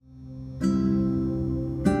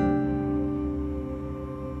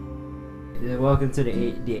welcome to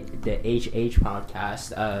the HH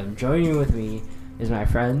podcast. Joining with me is my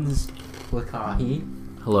friends Lakahi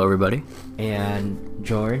Hello, everybody. and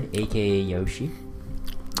Jordan, aka Yoshi.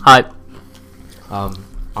 Hi.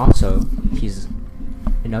 Also, he's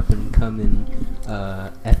an up and coming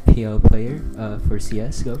FPL player for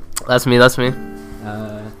CS:GO. That's me.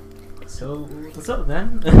 So what's up,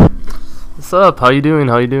 man? What's up? How you doing?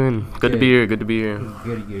 Good to be here. Good.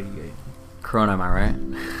 Corona, am I right?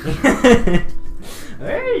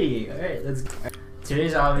 Alright, let's go.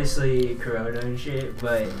 Today's obviously Corona and shit,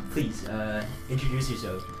 but please, introduce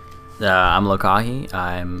yourself. I'm Lokahi.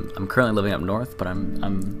 I'm currently living up north, but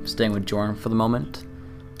I'm staying with Jordan for the moment.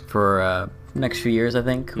 For next few years, I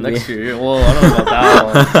think. Next year? Well, I don't know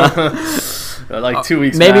about that one. Like 2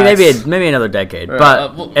 weeks. Maybe max. maybe another decade, Right,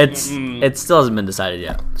 but well, it still hasn't been decided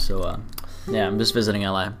yet. So yeah, I'm just visiting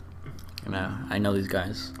LA, and I know these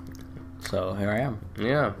guys, so here I am.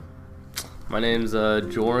 Yeah. My name's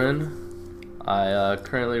Joran. I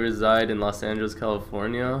currently reside in Los Angeles,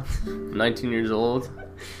 California. I'm 19 years old.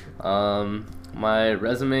 My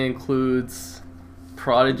resume includes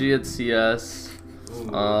Prodigy at CS.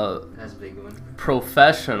 That's a big one.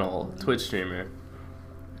 Professional Twitch streamer,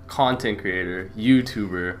 content creator,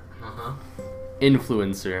 YouTuber,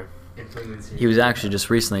 influencer. He was actually just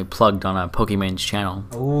recently plugged on a Pokemon's channel,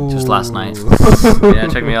 just last night. Yeah,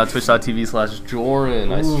 check me out,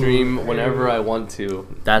 twitch.tv/Joran. I stream whenever I want to.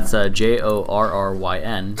 That's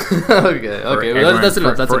JORRYN. Okay, that's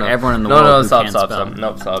enough. That's for enough. everyone in the world No, who stop. can't spell.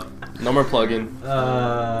 Nope, stop. No more plugging.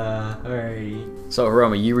 Alrighty. So,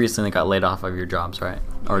 Hiroma, you recently got laid off of your jobs, right?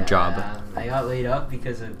 Or job. I got laid up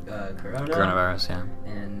because of Coronavirus, yeah.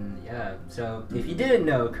 And yeah, so if you didn't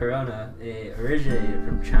know, Corona, it originated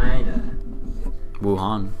from China.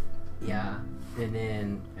 Wuhan. Yeah, and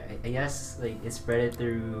then I guess like it spread it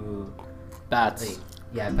through Bats.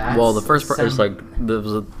 bats. Well, the first some- it's like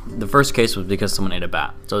the first case was because someone ate a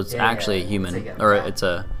bat. So it's Yeah, actually a it's human, like a or bat. it's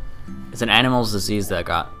an animal's disease that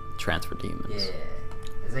got transferred to humans. Yeah,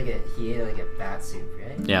 it's like he ate like a bat soup,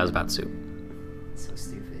 right? Yeah, it was bat soup. So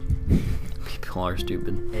stupid. People are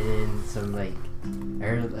stupid. And then some like I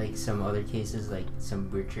heard like some other cases like some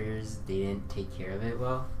butchers they didn't take care of it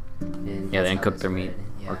well. And Yeah, that's they didn't how cook it their meat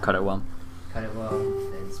spread. or Yeah. cut it well. Cut it well,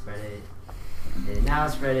 then spread it, and now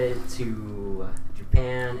spread it to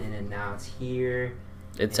Japan, and then now it's here.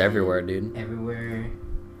 It's and everywhere, dude. Everywhere.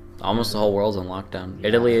 Almost the whole world's on lockdown. Yeah.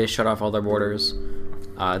 Italy has shut off all their borders.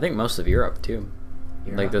 I think most of Europe too.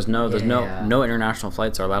 Like there's no international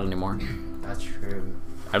flights are allowed anymore. That's true.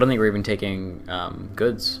 I don't think we're even taking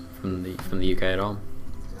goods from the UK at all.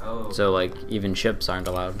 No. So like even ships aren't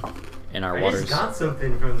allowed in our I waters. just got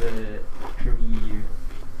something from EU.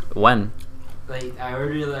 When? Like I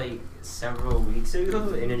ordered like several weeks ago,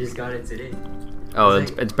 and I just got it today. Oh,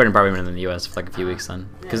 It's it's been probably been in the US for like a few weeks then.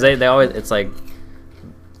 Because they always it's like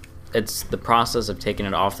it's the process of taking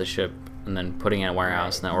it off the ship and then putting it in a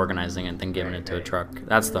warehouse and then organizing it and then giving it to a truck.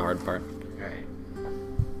 That's the hard part. Right.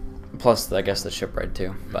 Plus, I guess the ship ride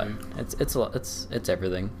too. But it's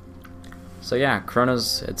everything. So yeah,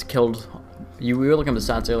 Corona's it's killed. We were looking at the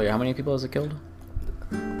stats earlier. How many people has it killed?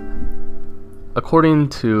 According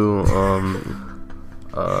to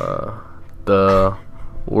the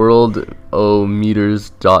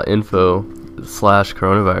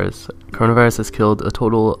worldometers.info/coronavirus has killed a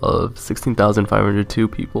total of 16,502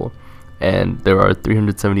 people, and there are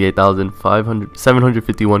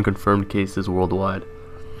 378,751 confirmed cases worldwide.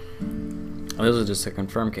 And those are just the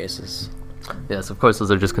confirmed cases. Yes, of course,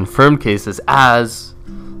 those are just confirmed cases, as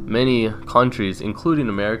many countries, including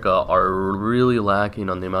America, are really lacking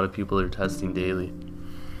on the amount of people they're testing daily.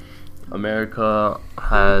 America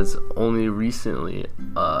has only recently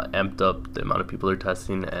amped up the amount of people they're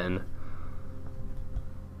testing, and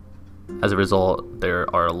as a result,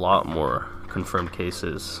 there are a lot more confirmed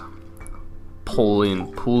cases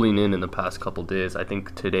pooling in the past couple days. I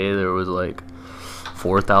think today there was like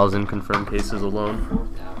 4,000 confirmed cases alone.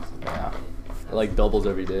 4,000. Yeah. It like doubles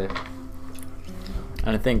every day.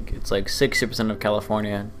 And I think it's like 60% of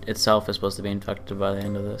California itself is supposed to be infected by the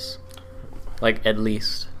end of this. Like, at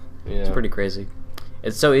least. Yeah. It's pretty crazy.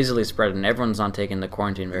 It's so easily spread, and everyone's not taking the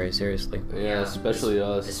quarantine very seriously. Yeah, especially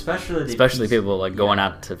us. Especially people like going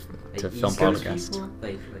out to like film East Coast podcasts. people,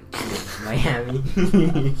 like Miami.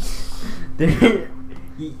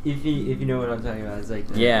 if you know what I'm talking about, it's like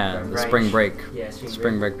The spring break. Yeah,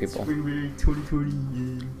 Spring break people. Spring break 2020.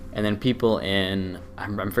 Yeah. And then people in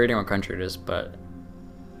I'm forgetting what country it is, but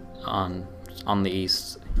on the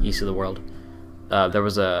east of the world, there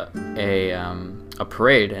was a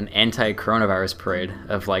parade, an anti-coronavirus parade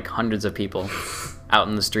of like hundreds of people out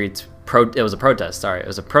in the streets it was a protest. Sorry, it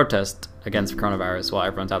was a protest against coronavirus while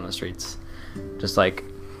everyone's out in the streets, just like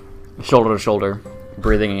shoulder to shoulder,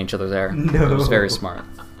 breathing in each other's air. No. It was very smart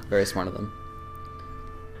of them.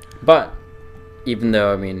 But even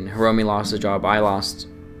though, I mean, Hiromi lost his job, I lost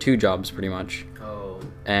 2 jobs pretty much. Oh.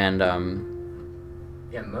 And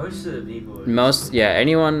Yeah, most of the people.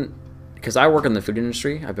 Anyone, because I work in the food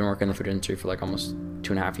industry. I've been working in the food industry for like almost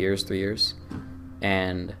 2.5 years, 3 years,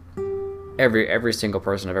 and every single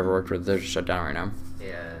person I've ever worked with, they're just shut down right now.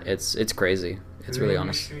 Yeah. It's crazy. It's really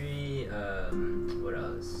honest. Industry, what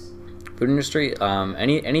else? Food industry,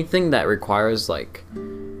 anything that requires like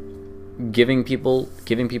giving people.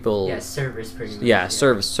 Yeah, service pretty much. Yeah,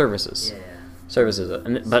 services. Yeah.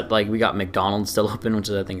 Services, but like we got McDonald's still open, which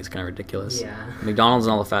I think is kind of ridiculous. Yeah. McDonald's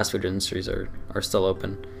and all the fast food industries are still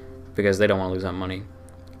open because they don't want to lose that money.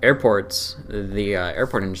 Airports, the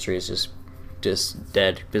airport industry is just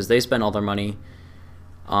dead because they spend all their money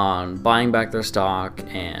on buying back their stock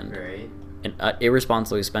and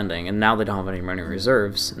irresponsibly spending, and now they don't have any money in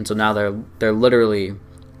reserves, and so now they're literally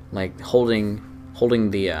like holding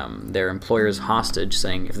the their employers hostage,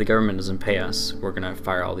 saying if the government doesn't pay us, we're gonna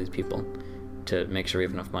fire all these people to make sure we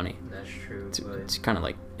have enough money. That's true. It's kind of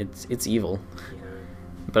like it's evil, Yeah.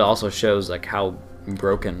 but it also shows like how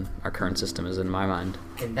broken our current system is in my mind.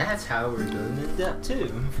 And that's how we're going to debt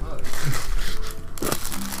too.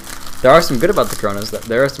 There are some good about the coronas.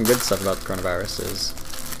 There are some good stuff about the coronavirus. Is,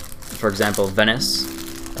 for example, Venice.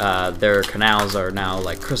 Their canals are now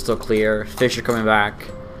like crystal clear. Fish are coming back.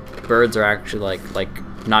 Birds are actually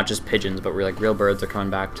like not just pigeons, but real birds are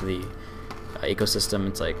coming back to the ecosystem.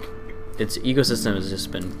 It's like its ecosystem has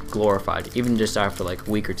just been glorified, even just after like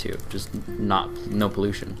a week or two. Just no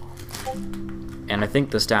pollution. And I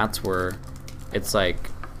think the stats were, it's like,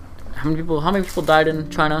 how many people died in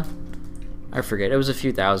China? I forget. It was a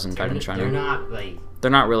few thousand died in China.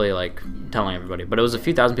 They're not really like telling everybody, but it was a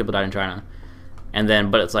few thousand people died in China. And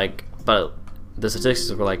then, but the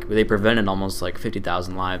statistics were like they prevented almost like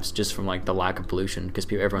 50,000 lives just from like the lack of pollution because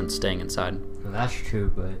everyone's staying inside. Well, that's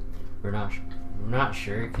true, but we're not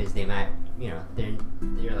sure because they might,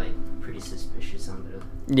 they're like pretty suspicious on the.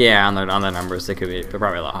 Yeah, on the numbers, they're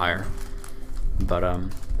probably a lot higher. But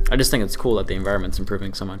I just think it's cool that the environment's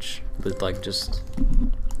improving so much with like just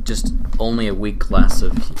only a week less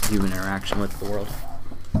of human interaction with the world.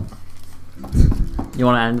 You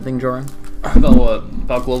want to add anything, Jordan? About what?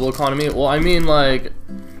 About global economy? Well, I mean, like,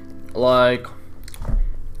 I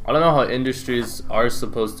don't know how industries are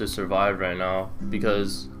supposed to survive right now,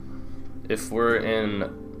 because if we're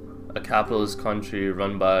in a capitalist country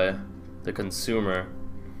run by the consumer,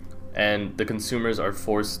 and the consumers are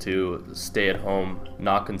forced to stay at home,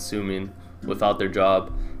 not consuming, without their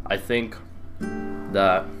job, I think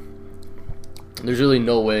that there's really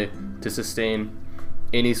no way to sustain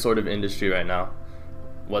any sort of industry right now,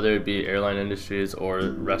 whether it be airline industries or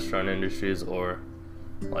restaurant industries or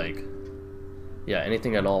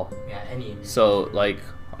anything at all. Yeah, any industry. So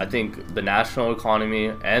I think the national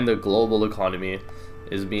economy and the global economy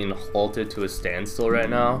is being halted to a standstill right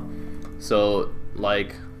now. So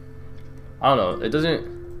I don't know, it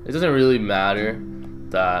doesn't really matter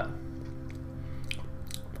that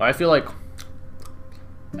I feel like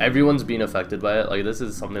everyone's being affected by it. Like, this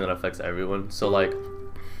is something that affects everyone. So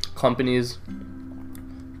companies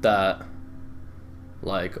that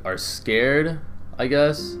are scared, I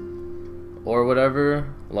guess, or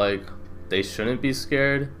whatever, they shouldn't be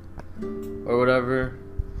scared or whatever,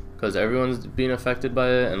 because everyone's being affected by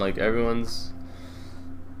it, and everyone's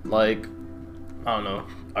I don't know,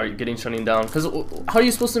 are getting shutting down. Because how are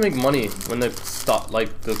you supposed to make money when the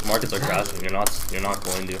markets are crashing? You're not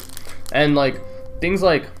going to. And things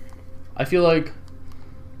I feel like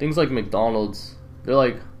things like McDonald's, they're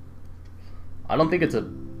I don't think it's a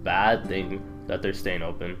bad thing that they're staying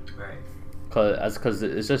open. Right. Cause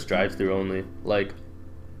it's just drive-through only.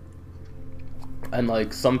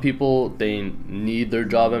 And some people, they need their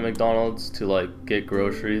job at McDonald's to get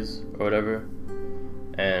groceries or whatever.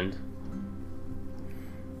 And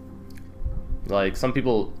some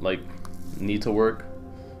people need to work,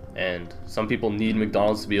 and some people need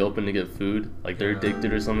McDonald's to be open to get food. They're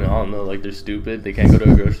addicted or something. I don't know. They're stupid. They can't go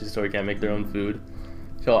to a grocery store. Can't make their own food.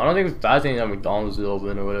 So I don't think it's a bad thing that McDonald's is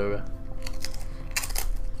open or whatever.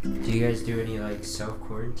 Do you guys do any self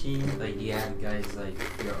quarantine? Do you have guys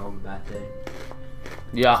your own method?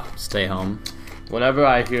 Yeah. Stay home. Whenever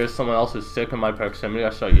I hear someone else is sick in my proximity,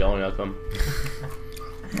 I start yelling at them.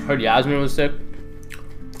 I heard Yasmin was sick.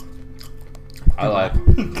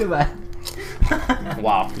 Goodbye.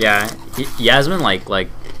 Wow. Yeah, Yasmin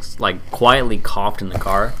quietly coughed in the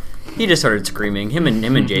car, He just started screaming. Him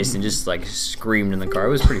and Jason just like screamed in the car. It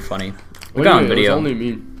was pretty funny. We got on It was video. only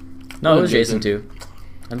me. No, it was Jason too.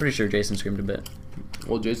 I'm pretty sure Jason screamed a bit.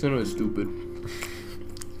 Well, Jason was stupid.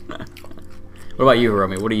 What about you,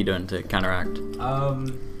 Hiromi? What are you doing to counteract?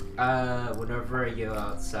 Whenever I go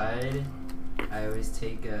outside, I always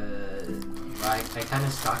take I kind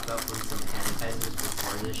of stocked up on some sanitizers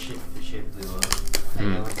before the shit blew up. Like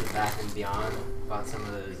I went to Bath and Beyond, bought some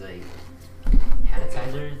of those like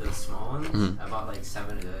sanitizers, those small ones. I bought like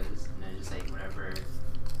 7 of those, and I just like whenever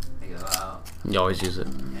I go out, You always use it.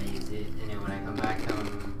 I use it, and then when I come back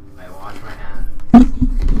home, I wash my hands.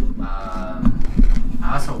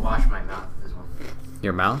 I also wash my mouth as well.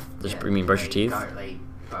 Your mouth? Just Yeah, you mean brush your teeth?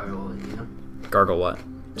 Gargle, you know? Gargle what?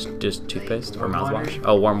 Just toothpaste or warm mouthwash? water.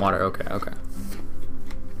 Oh, warm water. Okay.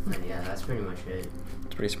 And yeah, that's pretty much it.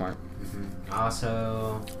 It's pretty smart.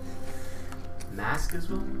 Also, mask as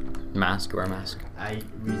well. Mask. Wear a mask. I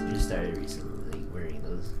just started recently like wearing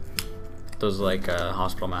those. Those like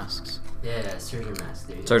hospital masks. Yeah, surgeon mask.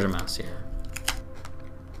 There you go. Surgeon masks. Yeah.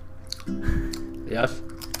 Yes.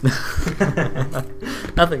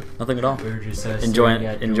 Nothing at all. We were just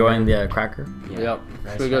Enjoying the cracker. Yep.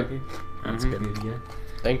 Rice Pretty good. cracker. That's good. Good, yeah.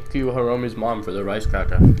 Thank you, Hiromi's mom, for the rice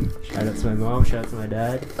cracker. Shout out to my mom. Shout out to my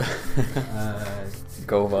dad.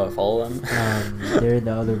 Go follow them. They're in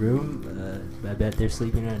the other room. I bet they're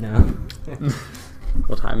sleeping right now.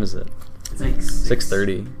 What time is it? It's like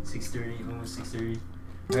 6:30. 6:30, almost 6:30.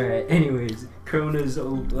 Alright, anyways, Corona's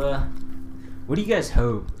over. What do you guys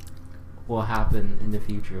hope will happen in the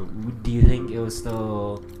future? Do you think we'll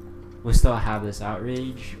still have this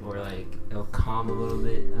outrage, or like it'll calm a little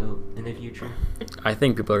bit in the future? I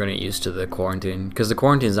think people are gonna get used to the quarantine because the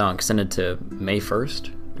quarantine's now extended to May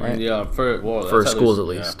 1st, right? Yeah, for schools at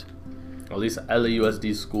least. Yeah. At least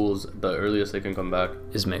LAUSD schools, the earliest they can come back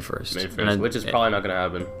Is May 1st. May 1st, which is probably not gonna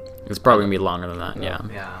happen. It's probably gonna be longer than that. Yeah.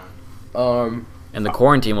 Yeah. And the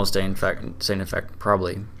quarantine will stay in effect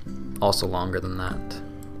probably also longer than that,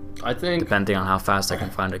 I think, depending on how fast I can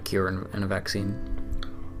find a cure and a vaccine,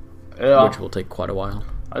 yeah, which will take quite a while.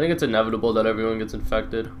 I think it's inevitable that everyone gets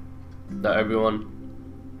infected. That everyone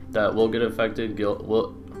that will get infected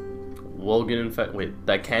will get infected. Wait,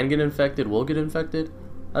 that can get infected will get infected.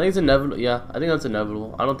 I think it's inevitable. Yeah, I think that's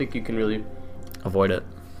inevitable. I don't think you can really Avoid it,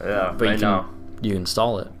 Yeah, but right now. you can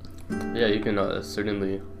stall it. Yeah, you can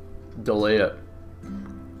certainly delay it.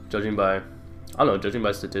 Judging by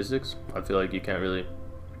statistics, I feel like you can't really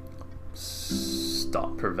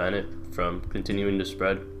prevent it from continuing to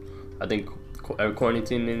spread. I think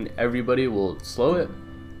quarantining everybody will slow it,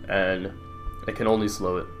 and it can only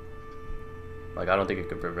slow it. Like, I don't think it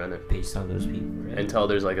could prevent it Based on those people, right? until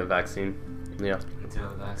there's like a vaccine. Yeah. Until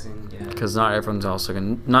a vaccine, yeah. Because not everyone's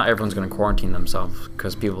gonna quarantine themselves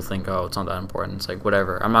because people think, oh, it's not that important. It's like,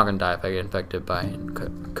 whatever. I'm not gonna die if I get infected by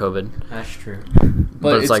COVID. That's true.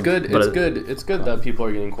 But it's like, good. It's good that people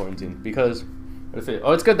are getting quarantined because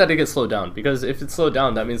it's good that it gets slowed down, because if it's slowed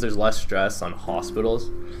down, that means there's less stress on hospitals.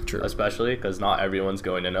 True. Especially because not everyone's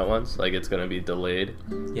going in at once. Like, it's gonna be delayed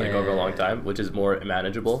like over a long time, which is more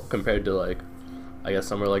manageable compared to like, I guess,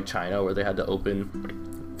 somewhere like China where they had to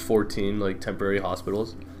open 14 like temporary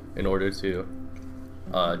hospitals in order to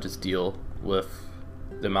just deal with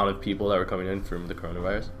the amount of people that were coming in from the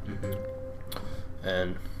coronavirus.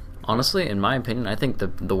 And Honestly, in my opinion, I think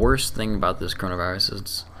the worst thing about this coronavirus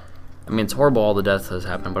is, I mean, it's horrible all the death has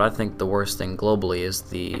happened, but I think the worst thing globally is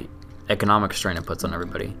the economic strain it puts on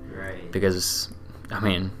everybody. Right. Because, I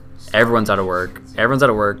mean, everyone's out of work.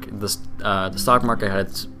 The stock market had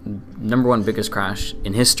its #1 biggest crash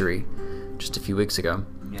in history just a few weeks ago.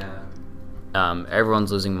 Yeah.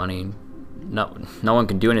 Everyone's losing money. No one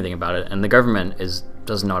can do anything about it, and the government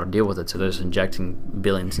doesn't know how to deal with it, so they're just injecting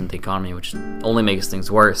billions into the economy, which only makes things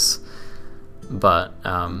worse. But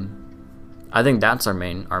I think that's our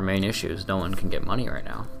main issue is no one can get money right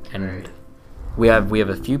now, and Right. we have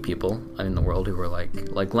a few people in the world who are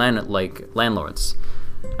like landlords.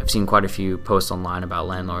 I've seen quite a few posts online about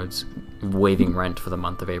landlords waiving rent for the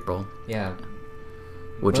month of April, Yeah.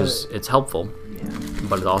 which it's helpful, Yeah.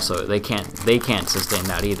 but it also they can't sustain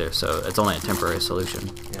that either. So it's only a temporary solution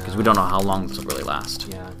because Yeah. we don't know how long this will really last.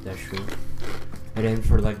 Yeah, that's true. And then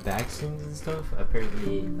for like vaccines and stuff,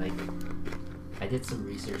 apparently like I did some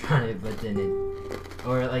research on it, but then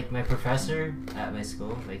my professor at my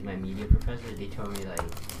school, like my media professor, they told me like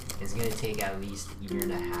it's gonna take at least a year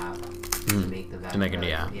and a half to make the vaccine. To make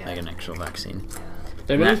an actual vaccine Yeah.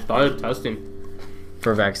 they already started testing.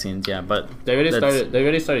 for vaccines. Yeah, but They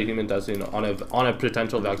already started human testing on a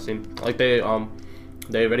potential vaccine. Like they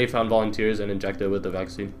already found volunteers and injected with the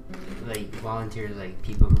vaccine. like volunteers, like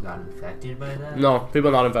people who got infected by that? No,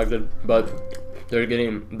 people not infected, but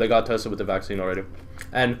they got tested with the vaccine already,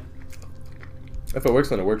 and if it works,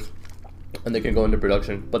 then it works, and they can go into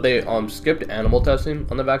production. But they skipped animal testing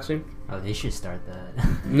on the vaccine. Oh, they should start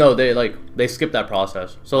that. No, they skipped that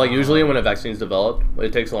process. So like usually when a vaccine is developed,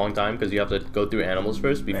 it takes a long time because you have to go through animals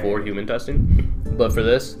first before Right. human testing. But for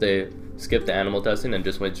this, they skipped the animal testing and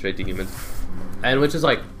just went straight to humans. And which is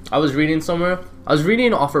like, I was reading somewhere, I was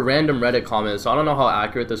reading off a random Reddit comment, so I don't know how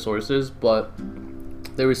accurate the source is, but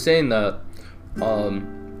they were saying that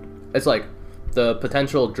it's like the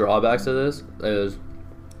potential drawbacks of this is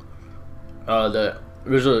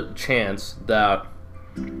there's a chance that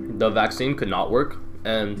the vaccine could not work,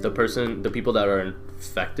 and the people that are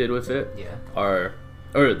infected with it Yeah. or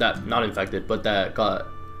that not infected, but that got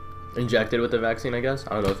injected with the vaccine, I guess.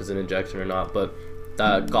 I don't know if it's an injection or not, but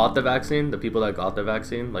that got the vaccine, the people that got the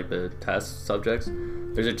vaccine, like the test subjects,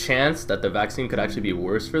 there's a chance that the vaccine could actually be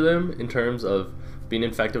worse for them in terms of being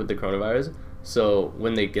infected with the coronavirus. So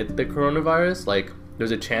when they get the coronavirus, like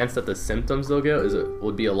there's a chance that the symptoms they'll get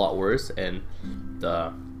would be a lot worse, and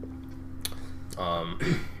the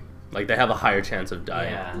like they have a higher chance of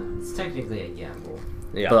dying. Yeah, it's technically a gamble.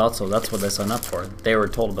 Yeah. But also, that's what they signed up for. They were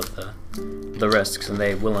told about the risks, and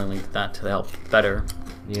they willingly did that to help better,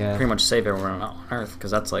 Yeah. pretty much save everyone on Earth.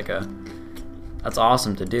 Because that's like that's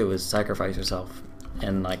awesome to do, is sacrifice yourself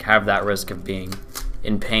and like have that risk of being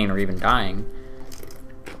in pain or even dying,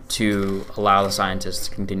 to allow the scientists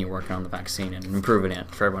to continue working on the vaccine and improving it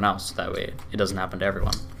for everyone else. That way, it doesn't happen to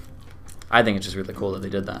everyone. I think it's just really cool that they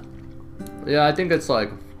did that. Yeah, I think it's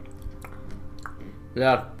like,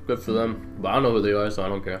 yeah, good for them. But I don't know who they are, so I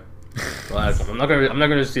don't care. Like, I'm not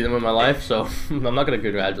gonna see them in my life, so I'm not gonna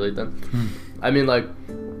congratulate them. I mean, like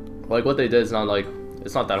what they did is not like,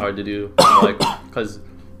 it's not that hard to do, like, because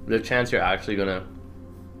the chance you're actually gonna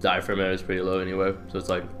die from it is pretty low anyway. So it's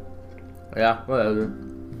like, yeah, whatever.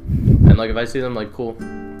 And like if I see them, like, cool.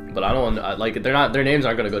 But I don't want, like, their names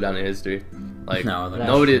aren't gonna go down in history. Like No, they're not.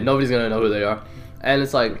 nobody's gonna know who they are. And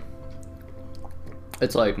it's like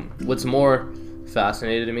what's more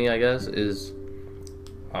fascinating to me, I guess, is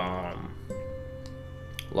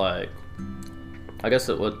like, I guess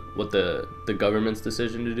what the government's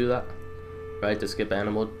decision to do that, right, to skip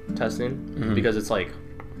animal testing, because it's like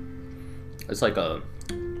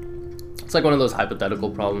one of those hypothetical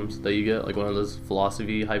problems that you get, like one of those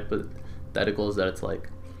philosophy hypotheticals that it's like,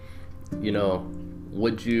 you know,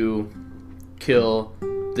 would you kill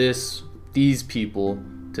these people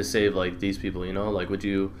to save like these people, you know, like would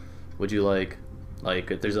you like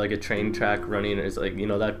if there's like a train track running, it's like, you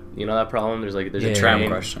know that problem, there's a Yeah. train. Tram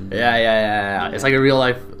question. Yeah. It's like a real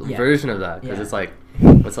life Yeah. version of that, because Yeah.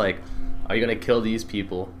 it's like are you gonna kill these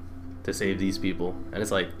people to save these people? And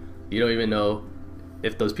it's like, you don't even know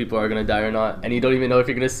if those people are gonna die or not, and you don't even know if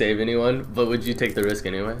you're gonna save anyone, but would you take the risk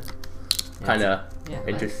anyway? Kind of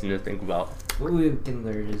interesting to think about. What we can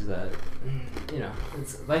learn is that, you know,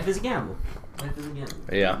 life is a gamble. Life is a gamble.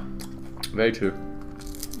 Yeah, very true.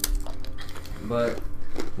 But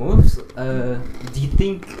most, do you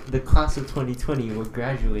think the class of 2020 will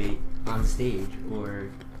graduate on stage, or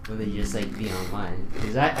will they just like be online?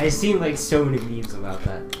 Because I seen like so many memes about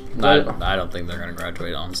that. I don't think they're gonna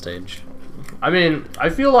graduate on stage. I mean, I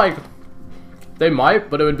feel like they might,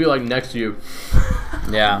 but it would be like next year.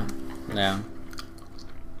 Yeah.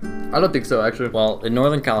 I don't think so, actually. Well, in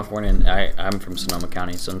Northern California, I'm from Sonoma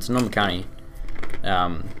County, so in Sonoma County,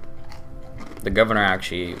 the governor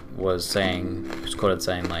actually was quoted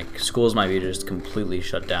saying, like, schools might be just completely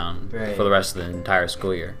shut down Right. for the rest of the entire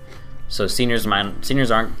school year. So seniors aren't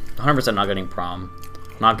 100% not getting prom,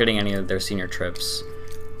 not getting any of their senior trips,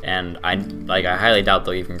 and I highly doubt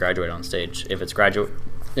they'll even graduate on stage. If it's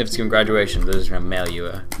graduation, they're just gonna mail you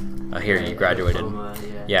a here you graduated. Diploma,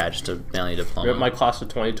 Yeah, just to mail you a diploma. Rip my class of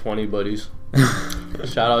 2020 buddies.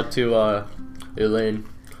 Shout out to Elaine.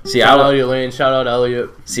 Shout out Elaine. Shout out Elliot.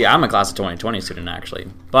 See, I'm a class of 2020 student actually,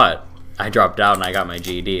 but I dropped out and I got my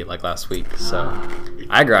GED like last week, so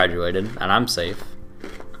I graduated and I'm safe.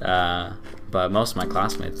 But most of my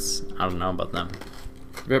classmates, I don't know about them.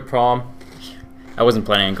 Rip prom. I wasn't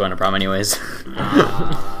planning on going to prom anyways.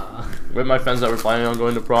 Rip my friends that were planning on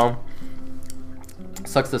going to prom.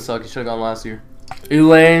 Sucks to suck. You should have gone last year.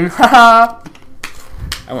 Elaine. Haha.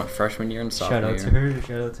 I went freshman year and sophomore Shout out year. to her.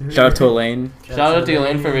 Shout out to her. Shout out to Elaine. Shout out to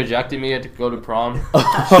Elaine for rejecting me to go to prom.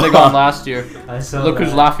 Should have gone last year. I saw Look that.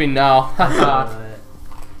 who's laughing now. I saw that.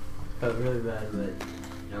 Felt really bad, but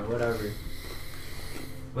you know, whatever.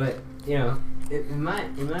 But you know, in my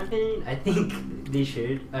opinion, I think they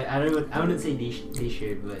should. I wouldn't say they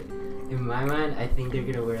should, but in my mind, I think they're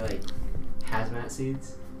gonna wear like hazmat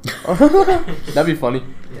suits That'd be funny.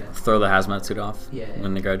 Yeah. Throw the hazmat suit off Yeah.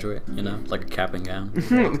 when they graduate, you know, like a cap and gown.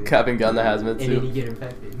 Exactly. Cap and gown, the hazmat And then you suit. get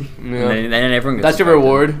infected. And then everyone gets That's your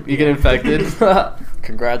infected. reward. You get infected.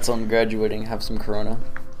 Congrats on graduating. Have some corona.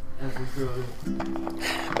 That's for sure.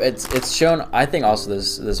 It's shown. I think also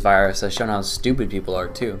this virus has shown how stupid people are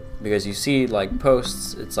too, because you see like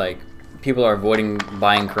posts. It's like people are avoiding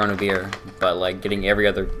buying Corona beer, but like getting every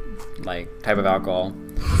other like type of alcohol,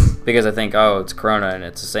 because I think, oh, it's Corona and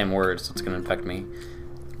it's the same word, so it's gonna infect me.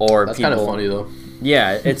 Or That's people. kind of funny though.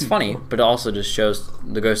 Yeah, it's funny, but it also just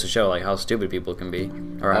goes to show like how stupid people can be,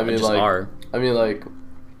 or how I mean, just like, are. I mean, like,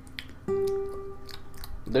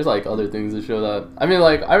 there's like other things that show that. I mean,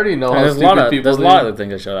 like, I already know how There's a stupid lot of people. there's a lot of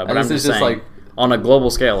things that show that, but And I'm this just is just, saying, like- on a global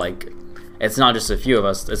scale, like it's not just a few of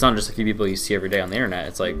us. It's not just a few people you see every day on the internet.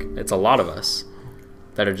 It's like it's a lot of us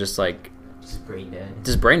that are just like Just brain dead.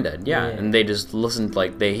 just brain dead. Yeah, Yeah. and they just listen,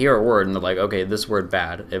 like they hear a word and they're like, okay, this word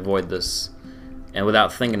bad, avoid this, and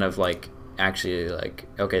without thinking of like actually like,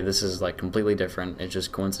 okay, this is like completely different. It's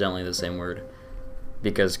just coincidentally the same word,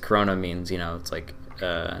 because Corona means, you know, it's like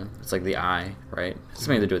the eye, right? It's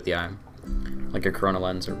something to do with the eye, like a Corona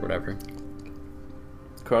lens or whatever.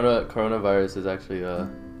 Coronavirus is actually a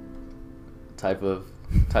type of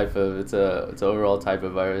it's an overall type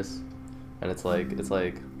of virus, and it's like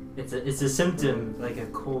It's a symptom like a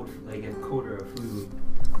cold or a flu.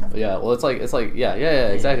 yeah, well, it's like yeah,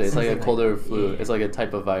 exactly. It's like a something cold or like- flu. yeah. It's like a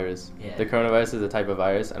type of virus. Yeah. The coronavirus is a type of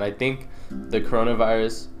virus, and I think the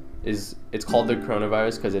coronavirus it's called the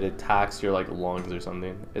coronavirus because it attacks your like lungs or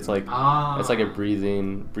something. It's like it's like a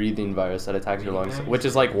breathing virus that attacks your Breathing lungs, virus? which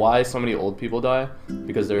is like why so many old people die,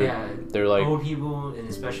 because they're like old people and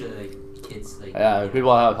especially like kids like yeah,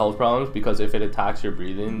 people have health problems because if it attacks your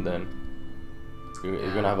breathing, then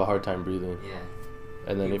you're gonna have a hard time breathing. Yeah.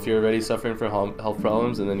 And then if you're already suffering from health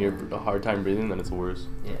problems and then you're a hard time breathing, then it's worse.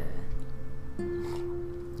 Yeah.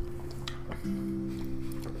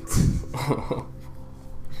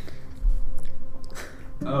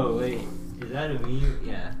 Oh wait, is that a meme?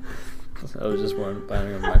 Yeah. I was just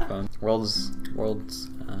banging on my phone. World's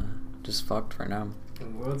just fucked right now. The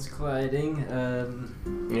world's colliding.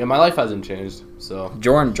 Yeah, my life hasn't changed, so.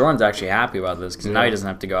 Jordan's actually happy about this because now he doesn't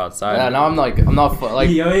have to go outside. Yeah, now I'm like, I'm not like.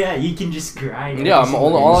 Oh yeah, you can just grind. Yeah, I'm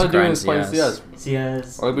all I'm Just doing grind is playing CS. CS.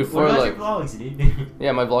 CS. Or before, what about like- your vlogs, dude?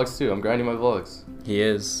 Yeah, my vlogs too. I'm grinding my vlogs. He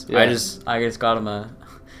is. Yeah. I just got him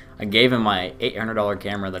I gave him my $800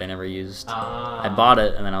 camera that I never used. I bought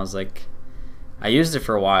it and then I was like, I used it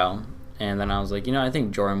for a while, and then I was like, you know, I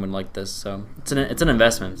think Jordan would like this, so it's an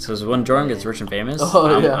investment. Because when Jordan gets rich and famous,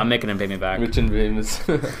 I'm making him pay me back. Rich and famous.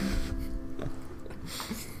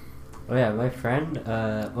 Oh yeah, my friend,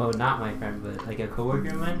 well not my friend, but like a coworker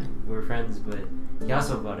of mine, we're friends, but he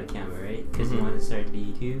also bought a camera, right? Because he wanted to start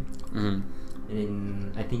YouTube, Mhm. and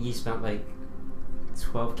then I think he spent like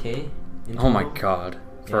 $12K. in Oh my total god,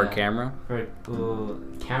 for Yeah. a camera? For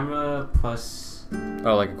camera plus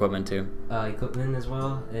Oh, like equipment too. equipment as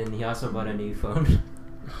well, and he also bought a new phone.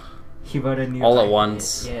 He bought a new All at iPad.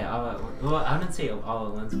 once. Yeah, all at once. Well, I wouldn't say all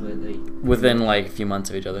at once, but Within like a few months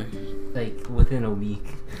of each other. like within a week.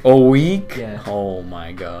 A week? Yeah. Oh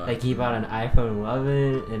my god. Like he bought an iPhone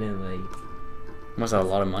 11, and then like Must have a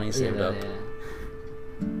lot of money saved yeah, up. yeah.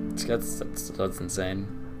 That's insane.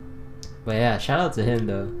 But yeah, shout out to him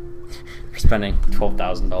though. We're spending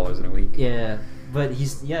 $12,000 in a week. Yeah, but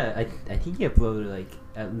he's I think he uploaded like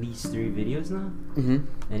at least 3 videos now, Mm-hmm.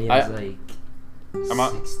 and he has like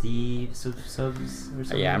 60 subs or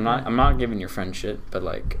something. Yeah, like I'm not giving your friend shit, but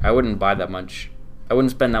like I wouldn't buy that much. I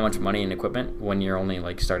wouldn't spend that much money in equipment when you're only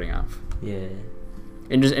like starting off. Yeah.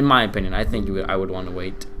 In my opinion, I think I would want to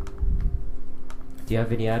wait. Do you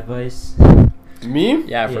have any advice? Me?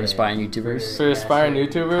 Yeah, for aspiring YouTubers. For aspiring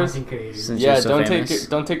content YouTubers? creators. Since Yeah, you're so don't famous.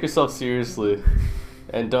 don't take yourself seriously,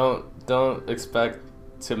 and don't expect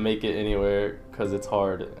to make it anywhere because it's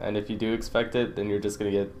hard. And if you do expect it, then you're just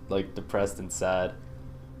gonna get like depressed and sad.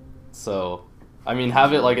 So, I mean,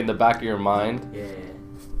 have it like in the back of your mind, Yeah.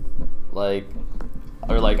 like,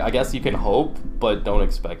 or like I guess you can hope, but don't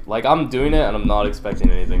expect. Like I'm doing it and I'm not expecting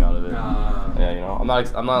anything out of it. Yeah, you know, I'm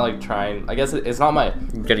not like trying. I guess it's not my.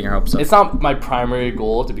 Getting your hopes up. It's not my primary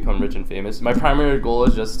goal to become rich and famous. My primary goal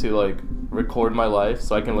is just to like record my life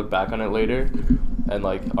so I can look back on it later and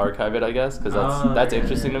like archive it, I guess, because that's yeah,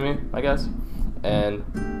 interesting yeah. to me, I guess.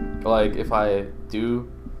 And like if I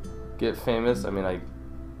do get famous, I mean,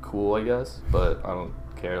 cool, I guess, but I don't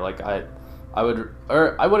care. Like I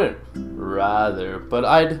wouldn't rather, but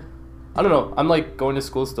I don't know. I'm like going to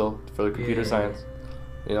school still for like computer Yeah. science,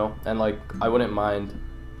 you know, and like I wouldn't mind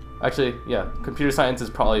Actually, yeah, computer science is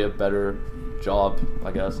probably a better job,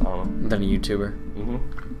 I guess. I don't know. Than a YouTuber. Mm-hmm.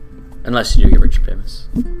 Unless you do get rich and famous.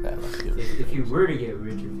 Yeah, let's do it. If you were to get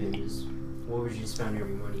rich and famous, what would you spend your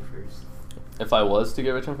money first? If I was to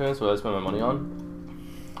get rich and famous, what would I spend my money on?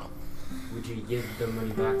 Would you give the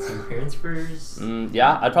money back to your parents first?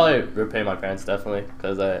 Yeah, I'd probably repay my parents, definitely,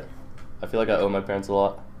 because I feel like I owe my parents a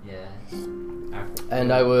lot. Yeah.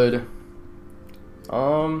 And I would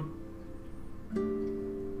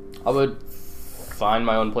find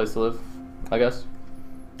my own place to live, I guess.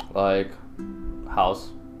 Like,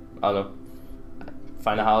 house. I don't know.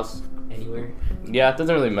 Find a house. Anywhere? Yeah, it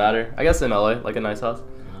doesn't really matter. I guess in LA, like a nice house.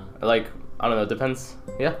 Uh-huh. Like, I don't know, it depends.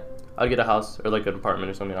 Yeah, I'd get a house or like an apartment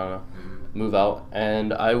or something, I don't know. Move out.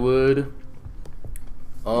 And I would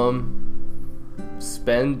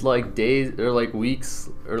spend like days or like weeks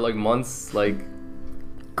or like months like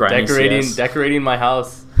Grinding decorating my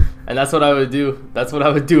house. And that's what I would do. That's what I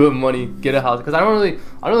would do with money. Get a house, because I don't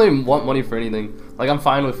really want money for anything. Like, I'm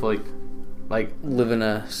fine with like living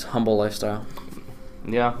a humble lifestyle.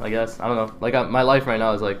 yeah, I guess. I don't know. Like, my life right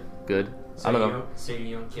now is like good. So I don't know. So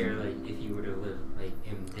you don't care like if you were to live like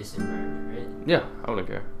in this environment, right? Yeah, I wouldn't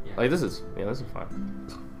care. Yeah. Like, this is fine.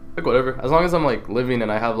 Like, whatever. As long as I'm like living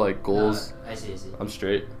and I have like goals, I see. I'm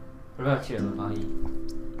straight. What about you,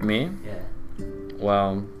 Lapahi? Me? Yeah.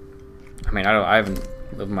 Well, I mean, I haven't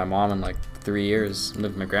lived with my mom in like 3 years. I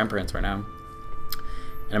live with my grandparents right now.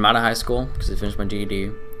 And I'm out of high school because I finished my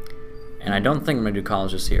GED. And I don't think I'm going to do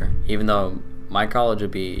college this year, even though my college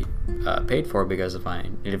would be paid for because of my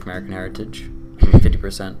Native American heritage. I'm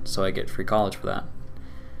 50%, so I get free college for that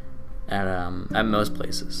at most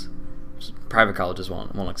places. Private colleges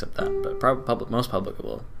won't accept that, but most public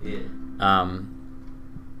will. Yeah.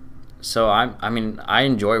 So I mean, I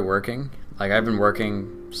enjoy working. Like, I've been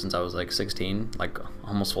working since I was like 16, like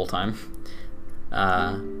almost full time.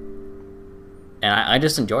 And I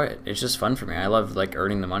just enjoy it. It's just fun for me. I love like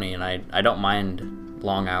earning the money, and I don't mind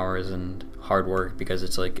long hours and hard work because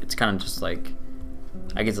it's kind of just like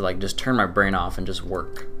I get to like just turn my brain off and just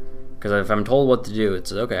work. Because if I'm told what to do,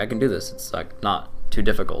 it's okay, I can do this. It's like not too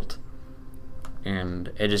difficult,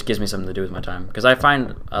 and it just gives me something to do with my time. Because I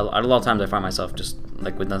find a lot of times I find myself just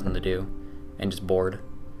like with nothing to do and just bored,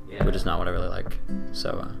 which is not what I really like.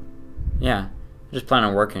 So yeah, I just plan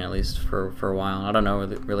on working at least for a while. I don't know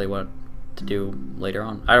really what to do later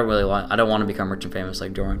on. I don't want to become rich and famous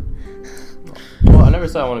like Jordan. Well, I never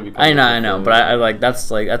said I want to become. I know, but I like that's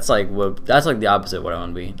like the opposite of what I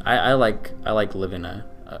want to be. I like living a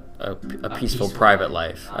peaceful private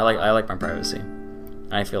life. I like my privacy.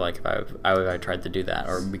 And I feel like if I tried to do that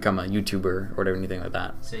or become a YouTuber or anything like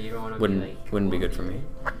that, So you don't want to wouldn't be good for me.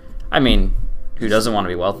 I mean, who doesn't want to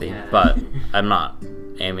be wealthy? Yeah. But I'm not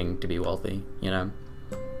aiming to be wealthy. You know,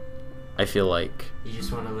 I feel like You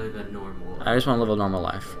just want to live a normal life. I just want to live a normal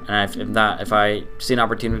life, and if I see an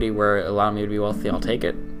opportunity where it allows me to be wealthy, I'll take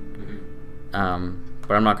it. But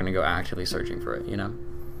I'm not going to go actively searching for it. You know,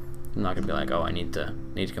 I'm not going to be like, oh, I need to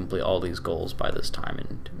complete all these goals by this time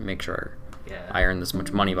and make sure I earn this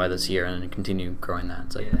much money by this year and then continue growing that.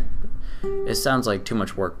 It's like it sounds like too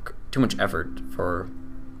much work, too much effort for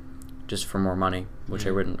more money, which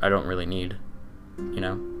I don't really need. You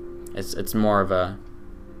know, it's more of a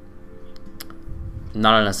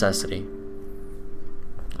not a necessity.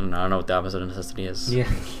 I don't know what the opposite of necessity is. Yeah.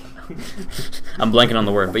 I'm blanking on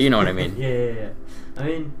the word, but you know what I mean. Yeah. I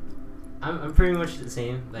mean, I'm pretty much the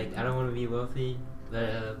same. Like, I don't want to be wealthy,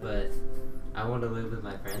 but I want to live with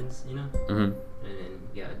my friends, you know. And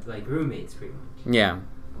then like roommates, pretty much. Yeah.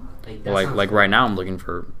 Like right now,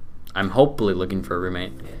 I'm hopefully looking for a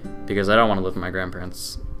roommate because I don't want to live with my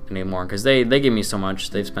grandparents anymore because they give me so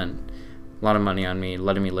much. They've spent a lot of money on me,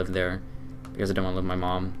 letting me live there. Because I don't want to live with my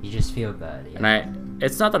mom. You just feel bad. Yeah. And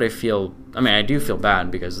it's not that I do feel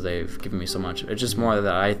bad because they've given me so much. It's just more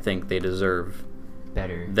that I think they deserve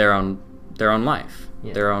better their own life.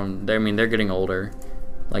 Yeah. They're getting older,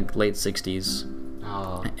 like late 60s.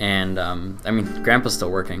 Oh. And I mean, grandpa's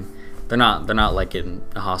still working. They're not like in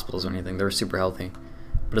hospitals or anything. They're super healthy.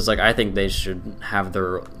 But it's like I think they should have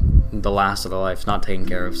the last of their life not taking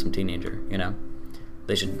care of some teenager, you know?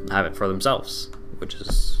 They should have it for themselves, which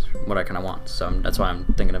is what I kind of want. So that's why I'm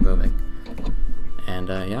thinking of moving. And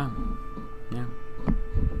yeah.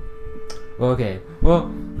 Well, okay. Well,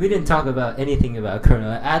 we didn't talk about anything about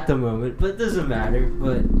Corona at the moment, but it doesn't matter.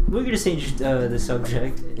 But we're gonna change the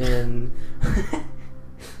subject and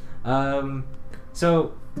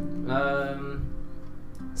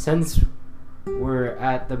since we're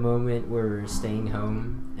at the moment we're staying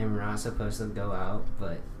home and we're not supposed to go out,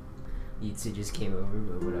 but Yitsu just came over,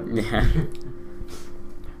 but whatever. Yeah.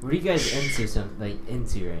 What are you guys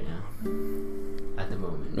into right now? At the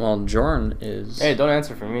moment. Well, Jordan is. Hey, don't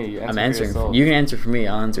answer for me. I'm answering. For You can answer for me.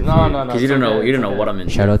 I'll answer for No, you. no, no, Because you it's don't know. okay, You don't it's know okay. what I'm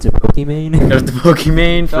into. Shout out to Pokimane. Shout out to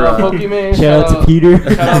Pokimane for. Shout out Pokimane. Shout out to Peter.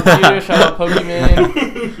 Shout out Peter. Shout out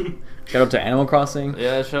Pokimane. Shout out to Animal Crossing.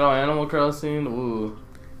 Yeah, shout out Animal Crossing. Ooh.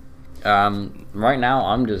 Right now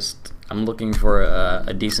I'm looking for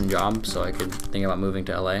a decent job so I could think about moving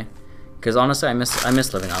to LA. Because honestly, I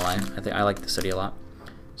miss living in LA. I think I like the city a lot.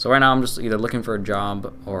 So right now I'm just either looking for a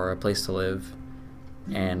job or a place to live,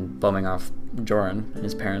 and bumming off Joran and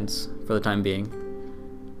his parents for the time being.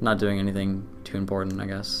 Not doing anything too important, I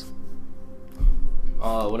guess.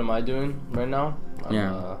 What am I doing right now?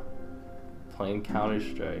 Yeah. Playing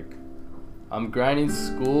Counter-Strike. I'm grinding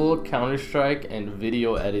school, Counter-Strike, and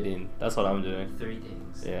video editing. That's what I'm doing. 3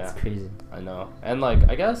 things. Yeah. It's crazy. I know. And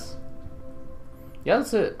I guess, yeah,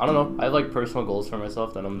 that's it. I don't know. I have personal goals for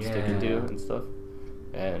myself that I'm sticking to and stuff.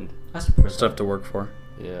 And I support Stuff that. to work for.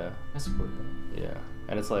 yeah, I support that. yeah.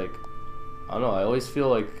 And it's I don't know. I always feel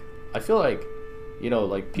like,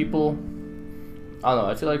 people, I don't know.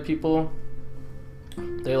 I feel like people,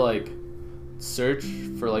 they search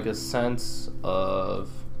for a sense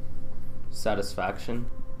of satisfaction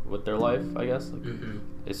with their life, I guess.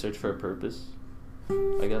 They search for a purpose,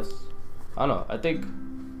 I guess. I don't know. I think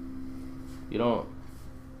you don't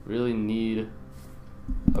really need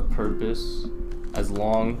a purpose as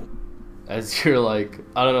long as you're I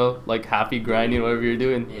don't know, happy grinding whatever you're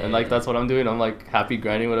doing. Yeah. And that's what I'm doing. I'm happy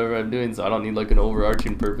grinding whatever I'm doing, so I don't need an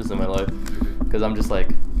overarching purpose in my life, because I'm just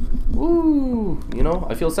woo,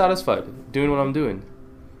 I feel satisfied doing what I'm doing.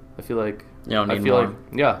 I feel You don't need I feel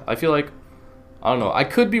more. I feel I don't know. I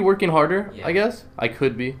could be working harder, Yeah. I guess. I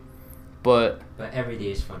could be. But But every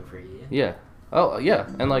day is fun for you. yeah. Oh, yeah.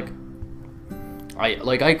 And I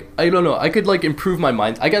don't know. I could improve my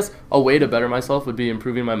mind. I guess a way to better myself would be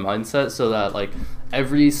improving my mindset, so that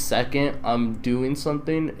every second I'm doing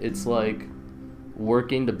something, it's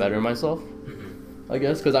working to better myself. I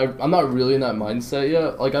guess, because I'm not really in that mindset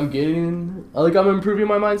yet. I'm improving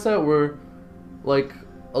my mindset where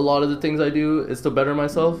a lot of the things I do is to better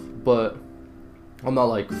myself, but I'm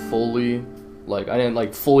not fully I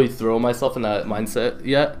didn't fully throw myself in that mindset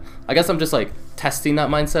yet. I guess I'm just testing that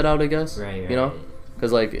mindset out, I guess. Right. You know?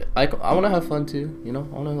 Because I want to have fun too, I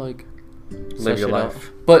want to Live your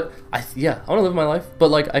life. But I want to live my life,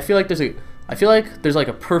 but I feel like there's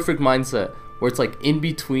a perfect mindset where it's in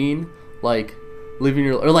between living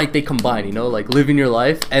your, or they combine, living your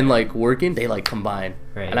life and working, they combine.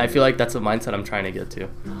 Right. And I feel like that's a mindset I'm trying to get to.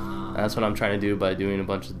 Ah. And that's what I'm trying to do by doing a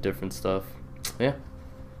bunch of different stuff. Yeah.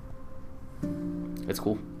 It's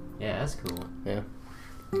cool. Yeah, that's cool. Yeah.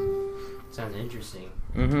 Sounds interesting.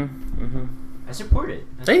 I Mm-hmm. support it.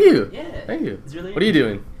 Thank you. Yeah. Thank you. It's really What are you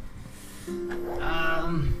doing?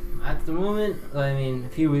 At the moment, a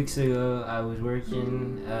few weeks ago, I was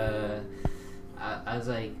working. I was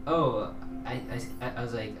like, oh, I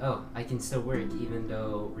was like, oh, I can still work even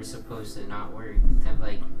though we're supposed to not work.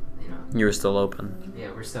 You were still open.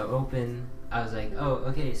 Yeah, we're still open. I was like, oh,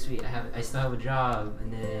 okay, sweet. I still have a job.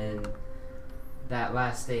 And then that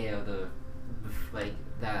last day of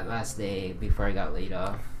that last day before I got laid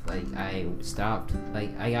off, I stopped.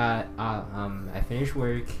 I finished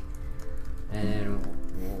work, and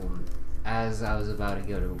as I was about to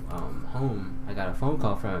go to home, I got a phone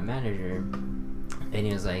call from a manager, and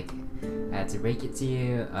he was like, I had to break it to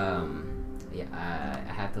you. Yeah,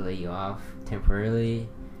 I have to lay you off temporarily.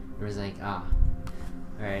 It was like, all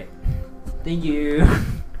right, thank you.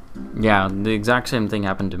 Yeah, the exact same thing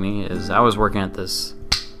happened to me. Is I was working at this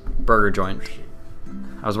burger joint.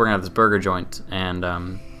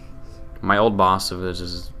 And my old boss, I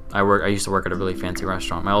used to work at a really fancy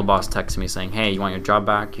restaurant. My old boss texted me saying, "Hey, you want your job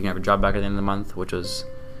back? You can have a job back at the end of the month," which was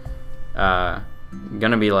gonna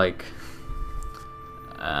be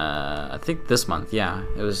I think this month. Yeah,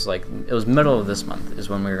 it was middle of this month is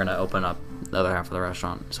when we were gonna open up the other half of the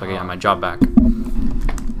restaurant, so I could have my job back.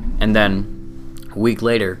 And then a week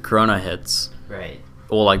later, Corona hits. Right.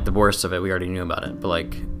 Well, the worst of it, we already knew about it, but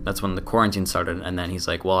that's when the quarantine started. And then he's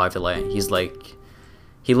like, "Well, I have to lay."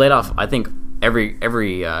 He laid off, I think, every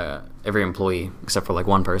employee except for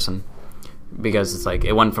one person, because it's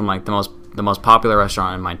it went from the most popular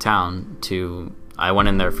restaurant in my town to, I went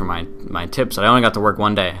in there for my tips. I only got to work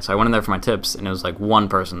one day, so I went in there for my tips, and it was one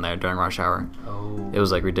person there during rush hour. Oh. It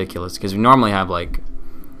was ridiculous, because we normally have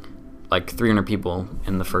 300 people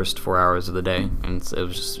in the first 4 hours of the day, and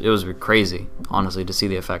it was crazy, honestly, to see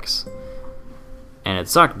the effects. And it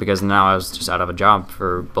sucked because now I was just out of a job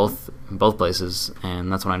for both places,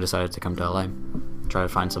 and that's when I decided to come to LA. try to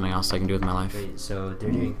find something else I can do with my life. Wait, so they're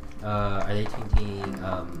doing. Are they taking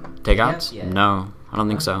Takeouts? Yeah. No, I don't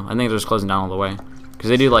think so. I think they're just closing down all the way because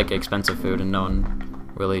they do like expensive food, and no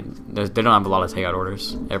one really. They don't have a lot of takeout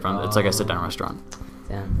orders. Everyone, it's like a sit-down restaurant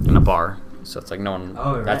Damn. and a bar, so it's like no one.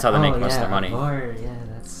 Oh, That's right. how they make Oh, most of yeah, their money. a bar, yeah,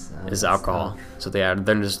 that's. Is that's alcohol. tough. So they're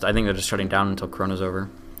just. I think they're just shutting down until Corona's over,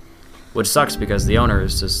 which sucks because the owner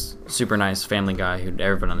is just super nice family guy who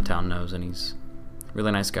everyone in the town knows, and he's a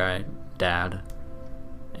really nice guy, dad,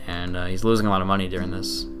 and he's losing a lot of money during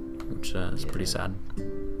this, which is pretty sad.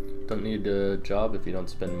 Don't need a job if you don't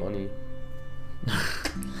spend money.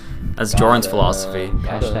 That's Jordan's philosophy,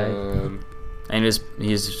 Hashtag. and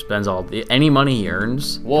he spends any money he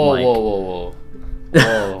earns. Whoa, like, whoa, whoa, whoa.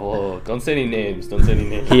 Whoa, whoa. Don't say any names. Don't say any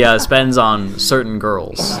names. He spends on certain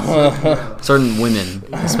girls, certain women.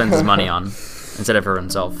 He spends his money on instead of for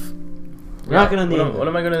himself. We're not gonna name What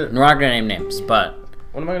am I gonna? We're not gonna name names, but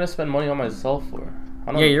What am I gonna spend money on myself for?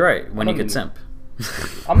 I don't- yeah, you're right. When I you don't- could simp.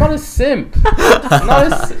 I'm not a simp. I'm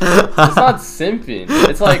not it's not simping.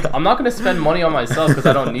 It's like I'm not gonna spend money on myself because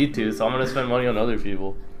I don't need to. So I'm gonna spend money on other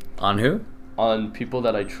people, On who? on people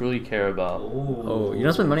that I truly care about. Oh, you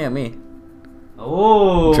don't spend money on me.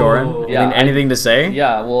 Oh. Jordan? Yeah, Anything to say?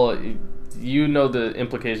 Yeah, well, you know the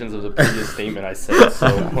implications of the previous statement I said, so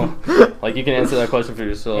like you can answer that question for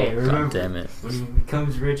yourself. Hey, remember, God damn it. when he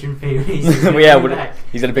becomes rich and famous, he's gonna Yeah, pay me what- back.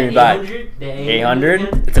 he's gonna pay The me back. 800, the 800? again,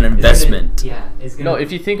 It's an is gonna- investment. yeah, it's gonna. No,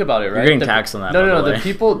 if you think about it, right? getting the- taxed on that, No, by no, the no.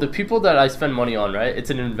 way. The people that I spend money on, right? It's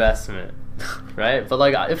an investment, right? But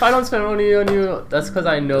like, if I don't spend money on you, that's because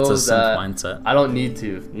I know It's a simp that mindset. I don't need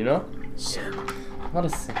to. You know? I'm not a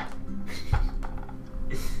simp.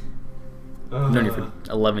 I've known you for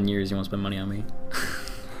 11 years. You won't spend money on me.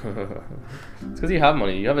 It's because you have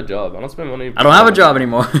money. You have a job. I don't spend money. I don't have a job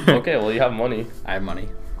anymore. Okay, well you have money. I have money.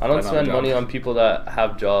 I don't But not a spend job. money on people that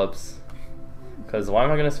have jobs. Because why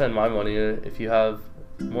am I gonna spend my money if you have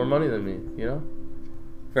more money than me? You know?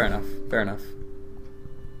 Fair enough. Fair enough.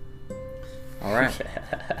 All right.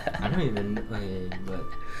 I don't even. Okay, but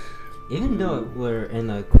even though we're in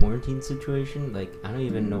a quarantine situation, like I don't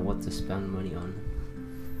even know what to spend money on.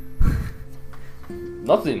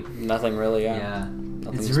 Nothing. Nothing really. Yeah, Nothing to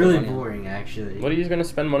it's spend really money on. boring actually. What are you gonna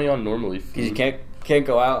spend money on normally? Because you Food? can't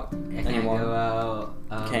go out I can't anymore. go out.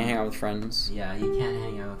 Can't hang out with friends. Yeah, you can't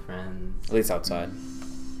hang out with friends. At least outside.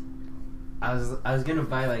 I was gonna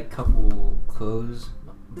buy like couple clothes,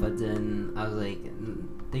 but then I was like,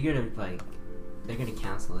 they're gonna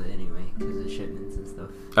cancel it anyway because of shipments and stuff.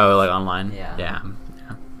 Oh, like online? Yeah. Yeah.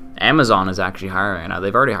 Amazon is actually hiring now.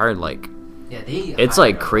 They've already hired like Yeah, they. it's hire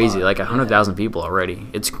like a crazy, lot, like yeah. 100,000 people already.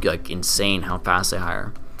 It's like insane how fast they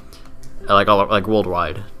hire. Like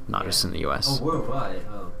worldwide, not just in the U.S. Oh, worldwide.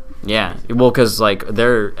 Oh. Yeah, well, because like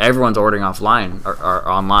everyone's ordering offline or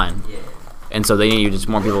online, Yeah. and so they need just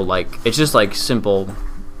more people. Like it's just like simple,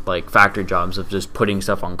 like factory jobs of just putting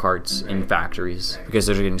stuff on carts in Right. factories because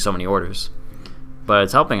they're getting so many orders. But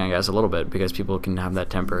it's helping, I guess, a little bit because people can have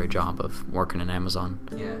that temporary job of working in Amazon.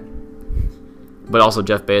 Yeah. But also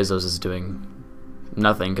Jeff Bezos is doing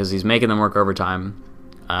nothing because he's making them work overtime,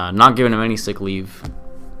 not giving them any sick leave,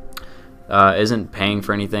 isn't paying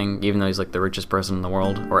for anything, even though he's like the richest person in the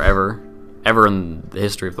world, or ever in the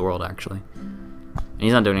history of the world, actually. And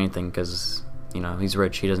he's not doing anything because, he's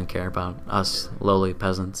rich. He doesn't care about us lowly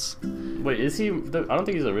peasants. Wait, is he? I don't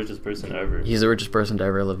think he's the richest person ever. He's the richest person to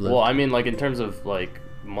ever live. Well, I mean, like in terms of like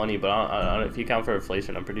money, but I don't, if you count for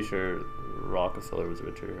inflation, I'm pretty sure Rockefeller was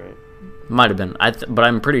richer, right? Might have been. But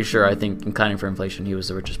I'm pretty sure, I think, accounting for inflation, he was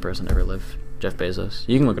the richest person to ever live. Jeff Bezos.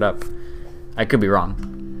 You can look it up. I could be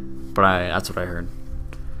wrong, but that's what I heard.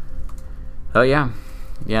 Oh, yeah.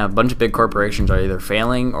 Yeah, a bunch of big corporations are either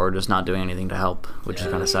failing or just not doing anything to help, which is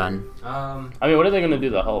kind of sad. I mean, what are they gonna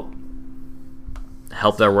do to help?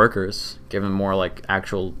 Help their workers, give them more, like,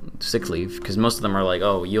 actual sick leave, because most of them are like,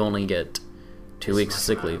 oh, you only get 2 weeks of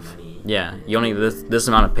sick leave. Yeah, you only this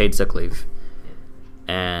amount of paid sick leave.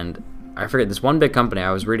 And I forget, this one big company,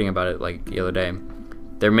 I was reading about it like the other day,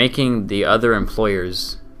 they're making the other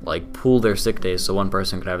employers like pool their sick days so one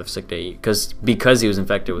person could have a sick day because he was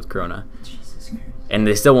infected with corona. Jesus Christ. And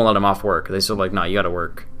they still won't let him off work. They still like, no, you gotta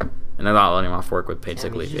work. And they're not letting him off work with paid sick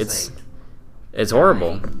I mean, leave. he's It's just, like, it's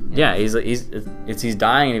horrible. dying. Yeah, he's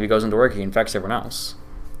dying, and if he goes into work he infects everyone else.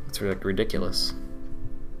 It's like ridiculous.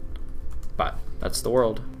 But that's the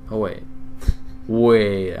world. Oh wait.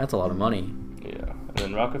 That's a lot of money. Yeah, and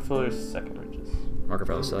then Rockefeller's second richest,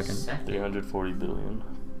 Rockefeller's second. 340 billion.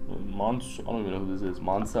 I don't even know who this is.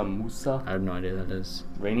 Mansa Musa, I have no idea who that is.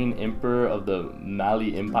 reigning emperor of the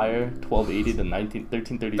Mali Empire, 1280 to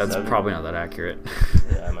 1337. That's probably not that accurate.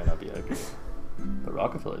 Yeah, it might not be accurate. But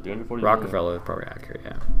Rockefeller, 340 Rockefeller is probably accurate,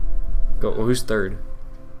 yeah. Go. Who's third?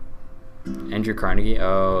 Andrew Carnegie?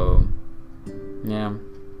 Oh. Yeah.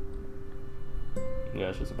 Yeah,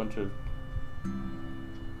 it's just a bunch of...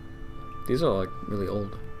 These are like really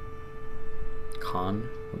old. Khan?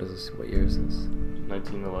 What is this? What year is this?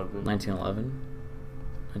 1911. 1911?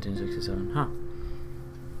 1967. Huh.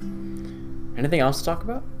 Anything else to talk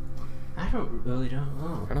about? I don't know.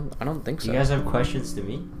 I don't think Do so. you guys have questions to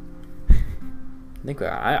me? I think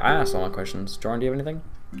I asked all my questions. Jordan, do you have anything?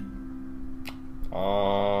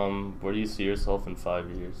 Where do you see yourself in 5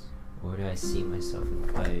 years? Where do I see myself in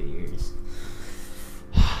 5 years?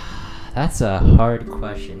 That's a hard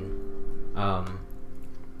question. I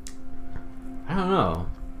don't know.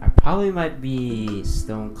 I probably might be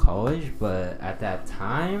still in college, but at that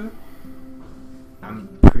time,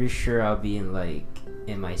 I'm pretty sure I'll be in my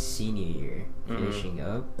senior year, finishing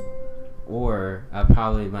up, or I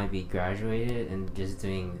probably might be graduated and just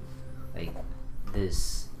doing like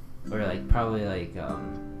this, or probably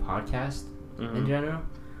podcast in general,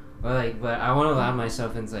 or but I want to allow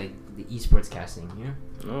myself into the esports casting, you know?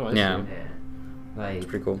 Oh, I Yeah. see. Yeah. It's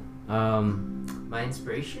pretty cool. My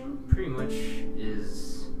inspiration pretty much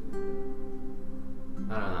is,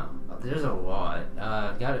 I don't know. There's a lot.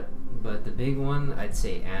 Got it, but the big one I'd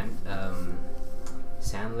say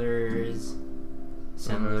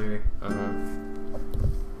Sandler,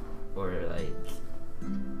 or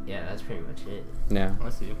yeah, that's pretty much it. Yeah. I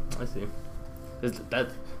see.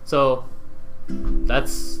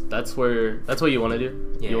 That's what you want to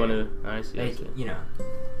do. Yeah. You want to. I see. I see. You know,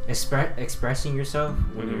 expressing yourself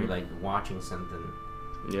when you're watching something.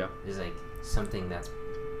 Yeah. Is something that's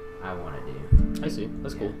I want to do. I see.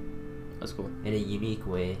 That's cool. That's cool. In a unique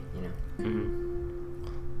way, you know.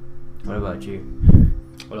 Mm-hmm. What about you?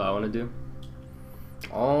 What do I want to do?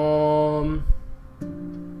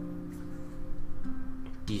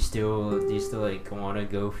 Do you still want to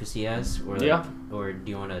go for CS, or Yeah. or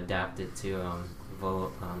do you want to adapt it to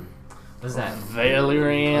what's that?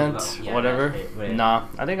 Valorant, Yeah, whatever. whatever. Nah,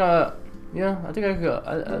 I think I think I could go.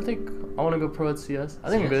 I think I want to go pro at CS. I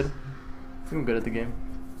think I'm CS? good. I think I'm good at the game.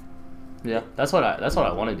 Yeah, that's what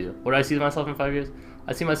I want to do. Where do I see myself in 5 years?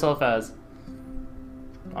 I see myself as,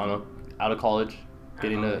 I don't know, out of college,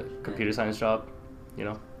 getting a computer science job. You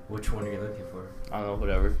know, Which one are you looking for? I don't know,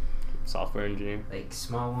 whatever, software engineer.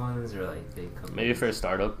 Small ones or big companies? Maybe for a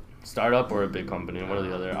startup or a big company, one or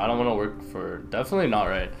the other. I don't want to work for, definitely not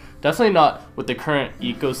with the current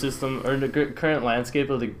ecosystem or the current landscape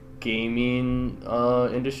of the gaming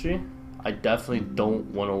industry. I definitely don't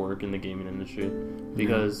want to work in the gaming industry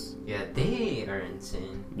because Yeah, they are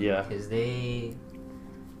insane. Yeah. Because they'll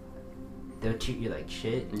treat you like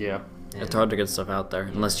shit. yeah. and- It's hard to get stuff out there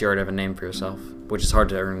unless you already have a name for yourself, which is hard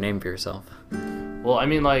to earn a name for yourself. Well, I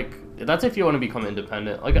mean, that's if you want to become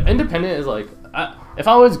independent. Independent is if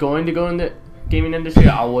I was going to go in the gaming industry,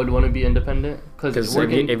 I would want to be independent Because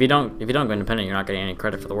if you don't go independent, you're not getting any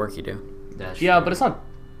credit for the work you do. That's yeah, true. but it's not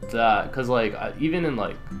that because even in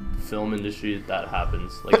film industry that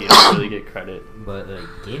happens. You don't really get credit. But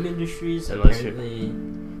game industries Unless you're-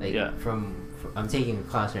 apparently Yeah. from I'm taking a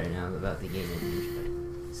class right now about the game industry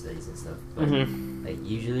studies and stuff. But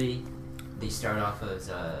usually they start off as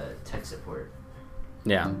tech support.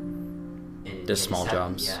 Yeah. And you Just small have-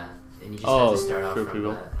 jobs. Yeah, and you just have to start off sure, from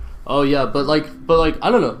people. that. Oh yeah, but I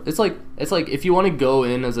don't know. It's like if you want to go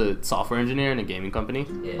in as a software engineer in a gaming company,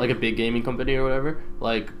 Yeah. a big gaming company or whatever,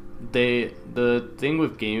 the thing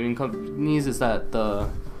with gaming companies is that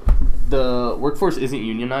the workforce isn't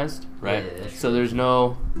unionized, right? Yeah, that's so true. there's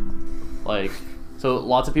no so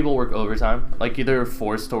lots of people work overtime. You're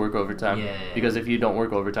forced to work overtime Yeah. because if you don't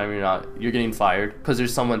work overtime, you're getting fired because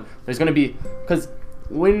because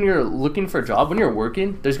when you're looking for a job, when you're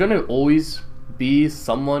working, there's going to always be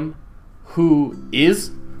someone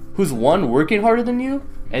who's one, working harder than you,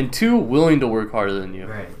 and two, willing to work harder than you.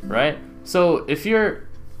 Right. So if you're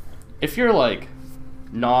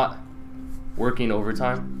not working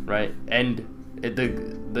overtime, right, and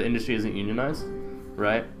the industry isn't unionized,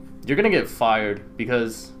 right, you're gonna get fired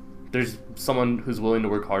because there's someone who's willing to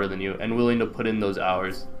work harder than you and willing to put in those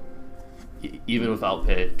hours, even without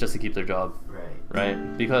pay, just to keep their job.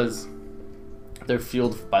 Right? Because they're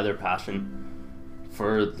fueled by their passion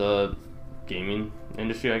for the gaming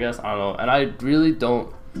industry, I guess. I don't know. And I really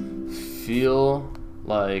don't feel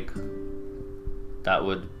like that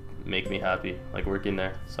would make me happy, working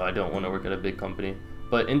there. So I don't want to work at a big company.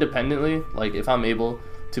 But independently, if I'm able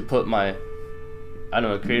to put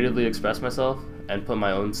creatively express myself and put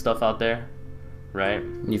my own stuff out there, right?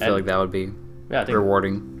 You feel like that would be I think,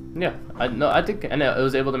 rewarding. Yeah, I think, and it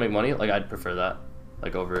was able to make money. I'd prefer that,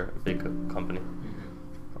 over a big company.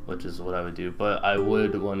 which is what I would do. But I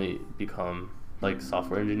would want to become like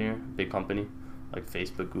software engineer, big company, like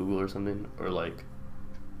Facebook, Google, or something, or like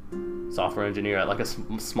software engineer at like a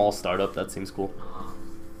small startup. That seems cool.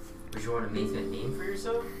 Would you want to make a name for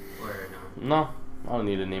yourself, or no? No, I don't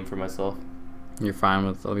need a name for myself. You're fine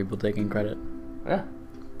with other people taking credit? Yeah.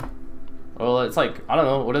 Well, it's like, I don't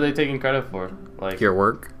know, what are they taking credit for? Like Your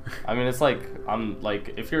work? I mean, it's like, I'm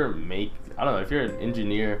like, if you're I don't know, if you're an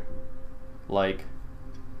engineer, like,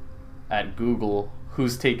 at Google,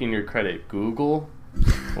 who's taking your credit? Google?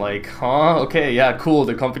 Like, huh? Okay, yeah, cool,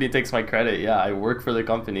 the company takes my credit. Yeah, I work for the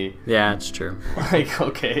company. Yeah, it's true. Like,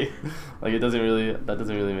 okay. Like, that doesn't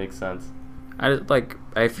really make sense.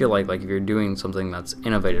 I feel like if you're doing something that's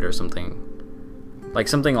innovative or something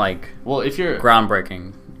like Well, if you're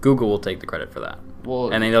groundbreaking, Google will take the credit for that.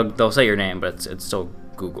 Well, And then they'll say your name, but it's still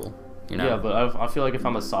Google, you know? yeah, but I feel like if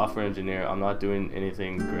I'm a software engineer, I'm not doing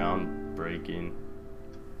anything groundbreaking.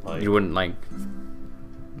 Like, You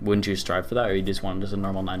wouldn't you strive for that, or you just want just a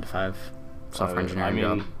normal 9 to 5 software engineering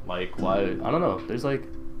job? like, why? I don't know. There's like,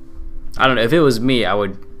 I don't know. If it was me, I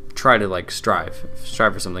would try to like strive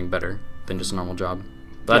for something better than just a normal job.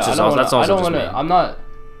 But that's yeah, that's also just me. I'm not.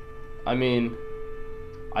 I mean,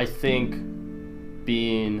 I think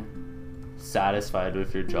being satisfied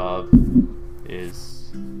with your job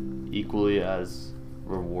is equally as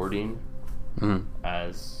rewarding Mhm.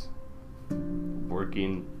 as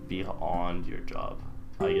working beyond your job,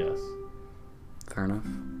 I guess. Fair enough.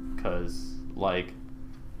 Because, like,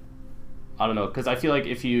 I don't know, because I feel like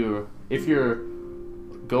if you're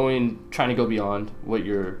trying to go beyond what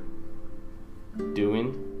you're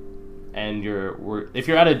doing, and if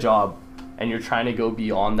you're at a job and you're trying to go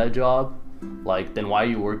beyond that job, like, then why are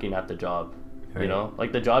you working at the job? Right. You know,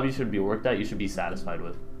 like, the job you should be worked at, you should be satisfied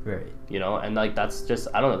with. Right. You know, and like, that's just,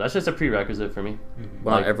 I don't know, that's just a prerequisite for me.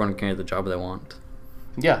 Well, Like- not everyone can get the job they want.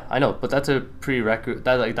 Yeah, I know, but that's a prerequisite.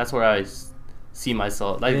 That's where I see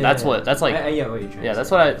myself. Like, Yeah, that's yeah. what, that's like, I get what you're trying yeah, to that's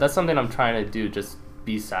say. that's something I'm trying to do. Just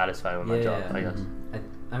be satisfied with my Yeah, job, yeah. I guess. Mhm.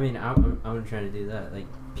 I mean, I'm trying to do that. Like,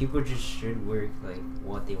 people just should work like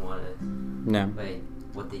what they want to, Yeah. like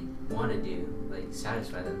what they want to do, like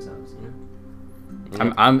satisfy themselves. You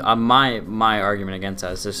know. My argument against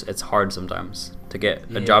that is just it's hard sometimes to get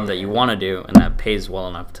a Yeah, job that yeah. you want to do and that pays well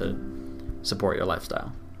enough to support your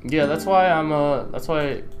lifestyle. Yeah, that's why that's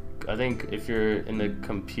why I think if you're in the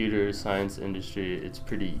computer science industry, it's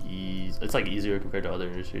pretty easy. It's like easier compared to other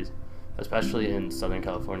industries, especially in Southern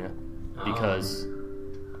California, because,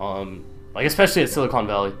 like, especially at Silicon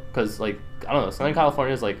Valley, because, like, I don't know, Southern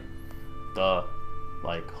California is like the,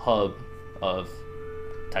 like, hub of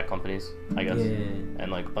tech companies, I guess. Yeah.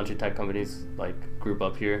 And like a bunch of tech companies like group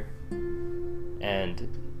up here, and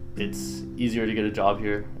it's easier to get a job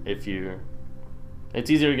here it's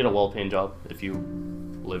easier to get a well-paying job if you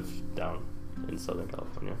live down in Southern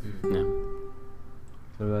California. Yeah.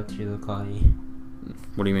 What about you, Lukani?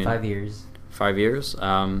 What do you mean? 5 years. 5 years?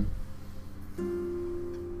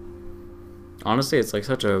 Honestly, it's like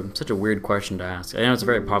such a weird question to ask. I know it's a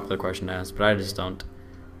very popular question to ask, but I just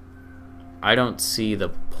I don't see the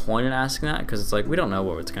point in asking that, because it's like we don't know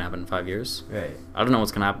what's gonna happen in 5 years. Right. I don't know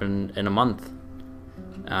what's gonna happen in a month,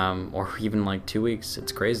 or even like 2 weeks.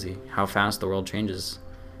 It's crazy how fast the world changes,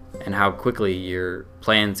 and how quickly your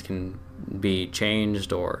plans can be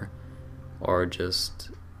changed or just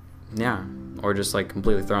like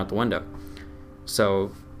completely thrown out the window.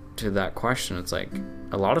 So to that question, it's like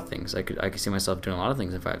a lot of things. I could see myself doing a lot of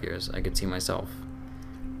things in 5 years. I could see myself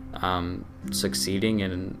succeeding,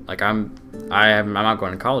 and like I'm not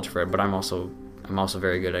going to college for it, but I'm also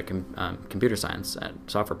very good at computer science, at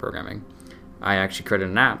software programming. I actually created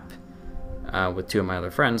an app with 2 of my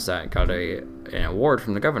other friends that got an award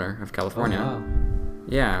from the governor of California. Oh, wow.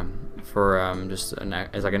 Yeah, for it's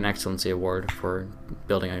like an excellency award for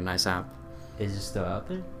building a nice app. Is it still out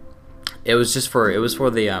there? It was for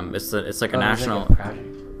the it's like a national. It's like a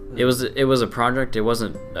project. It was a project. It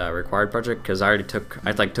wasn't a required project, because I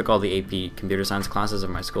took all the AP computer science classes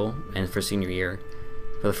of my school, and for senior year,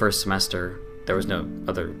 for the first semester, there was no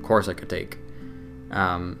other course I could take.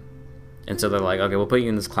 And so they're like, okay, we'll put you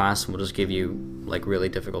in this class, and we'll just give you like really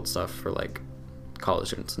difficult stuff for like college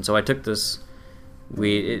students. And so I took this.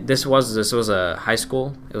 This was a high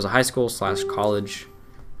school. It was a high school / college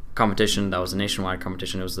competition that was a nationwide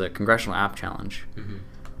competition. It was the Congressional App Challenge. Mm-hmm.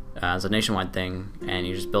 It's a nationwide thing, and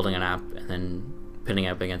you're just building an app and then pitting it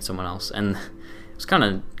up against someone else. And it was kind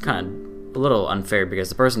of a little unfair, because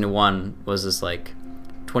the person who won was this like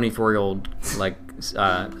 24-year-old like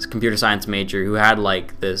computer science major who had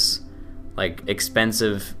like this like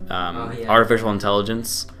expensive yeah. artificial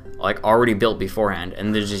intelligence, like already built beforehand,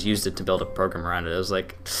 and they just used it to build a program around it. It was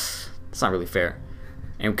like, it's not really fair,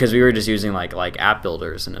 and because we were just using like app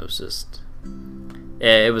builders, and it was just,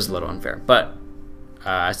 it was a little unfair. But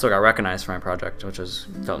I still got recognized for my project, which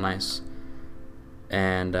felt nice.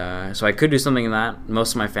 And so I could do something in that.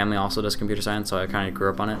 Most of my family also does computer science, so I kind of grew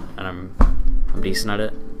up on it, and I'm decent at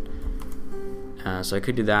it. So I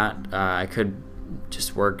could do that. I could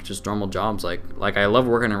just work just normal jobs. Like I love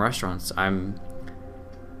working in restaurants.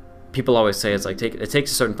 People always say it's like it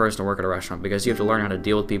takes a certain person to work at a restaurant, because you have to learn how to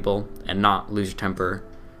deal with people and not lose your temper,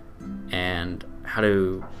 and how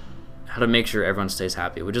to make sure everyone stays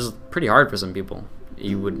happy, which is pretty hard for some people.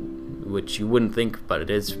 Which you wouldn't think, but it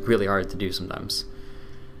is really hard to do sometimes.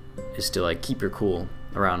 Is to like keep your cool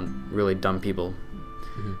around really dumb people.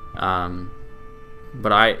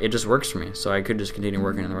 But it just works for me, so I could just continue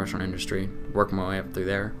working in the restaurant industry, work my way up through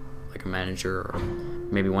there, like a manager, or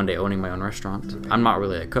maybe one day owning my own restaurant. I'm not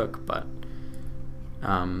really a cook, but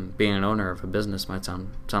being an owner of a business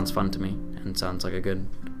sounds fun to me, and sounds like a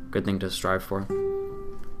good thing to strive for.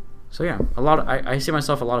 So yeah, I see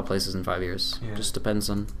myself a lot of places in 5 years. Yeah. Just depends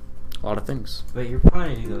on a lot of things. But you're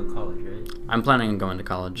planning to go to college, right? I'm planning on going to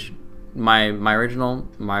college. My original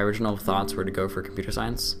thoughts were to go for computer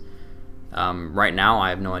science. Right now,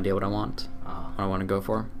 I have no idea what I want. What I want to go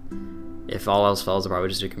for. If all else fails, I'll probably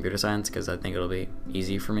just do computer science, because I think it'll be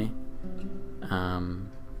easy for me.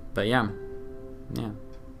 But yeah,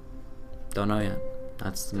 don't know yet.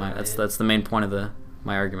 That's the main point of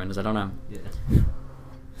my argument, is I don't know. Yeah.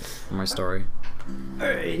 My story.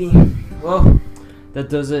 Alrighty. Well, that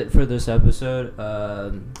does it for this episode.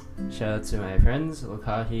 Shout out to my friends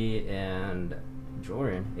Wakahi and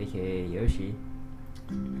Jordan, aka Yoshi,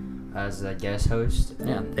 as a guest host.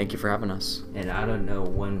 Yeah, thank you for having us. And I don't know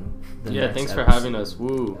when the next thanks for having us.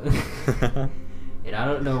 Woo. And I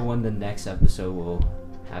don't know when the next episode will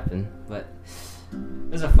happen, but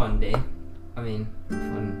it was a fun day. I mean,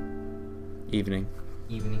 fun evening,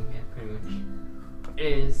 yeah, pretty much. It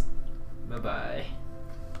is. Bye-bye.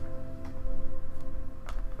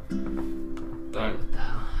 What the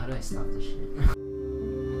hell? How do I stop this shit?